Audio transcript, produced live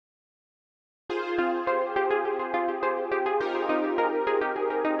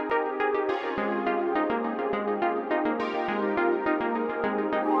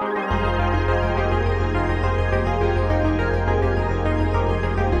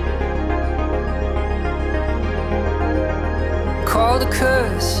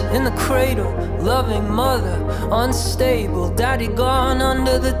curse in the cradle, loving mother, unstable. Daddy gone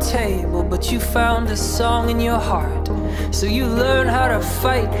under the table, but you found a song in your heart. So you learn how to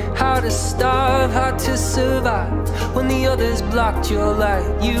fight, how to starve, how to survive. When the others blocked your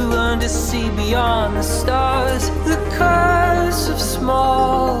light, you learned to see beyond the stars. The curse of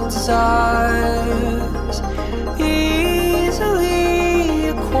small desires, easily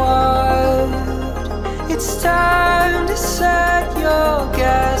acquired. It's time to set your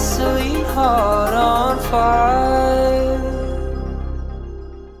gasoline heart on fire.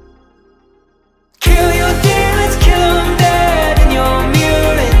 Kill your demons, kill them dead. In your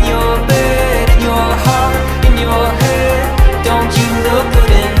mirror, in your bed, in your heart, in your head. Don't you look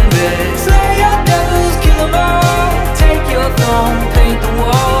good in bed? Slay your devils, kill them all. Take your throne, paint the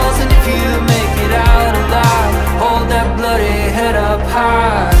walls. And if you make it out alive, hold that bloody head up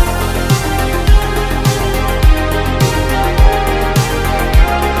high.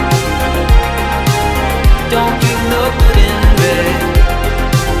 Don't you look good in bed?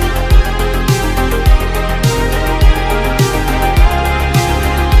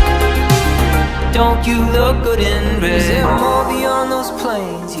 Don't you look good in bed? Is there more beyond those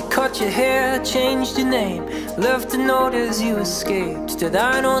plains? You cut your hair, changed your name, left a note as you escaped. To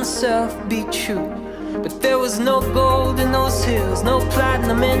thine own self be true. But there was no gold in those hills, no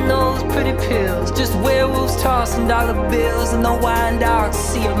platinum in those pretty pills. Just werewolves tossing dollar bills in the wine dark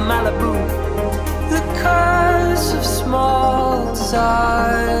sea of Malibu. The curse of small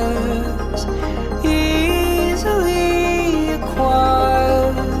desires, easily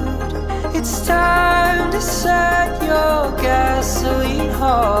acquired. It's time to set your gasoline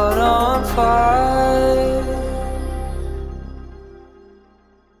heart on fire.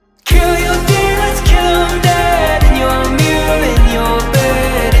 Kill your demons, kill them dead. In your mirror, in your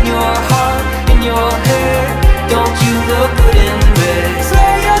bed, in your heart, in your head. Don't you look good in bed?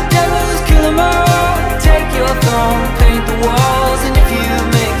 Slay your devils, kill them all. Take your throne, paint the walls. And if you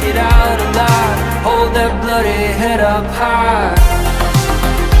make it out alive, hold that bloody head up high.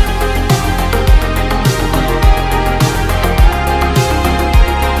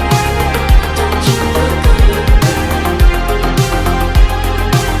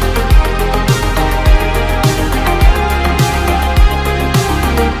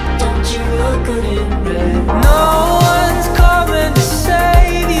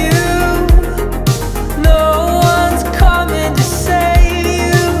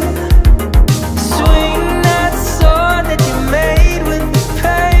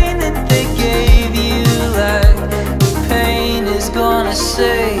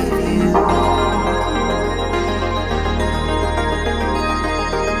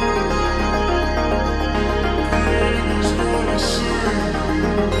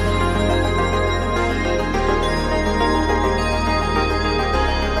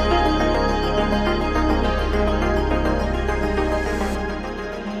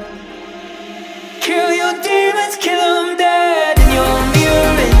 Kill your demons, kill them dead. In your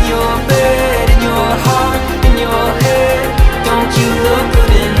mirror, in your bed, in your heart, in your head. Don't you look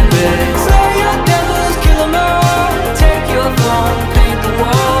good in bed? Slay your devils, kill them all. Take your throne, paint the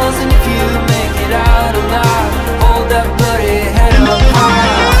walls. And if you make it out alive, hold that bloody head up high.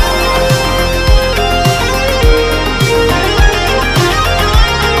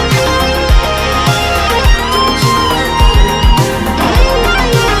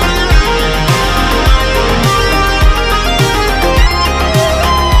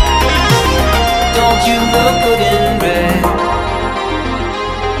 You look good in red.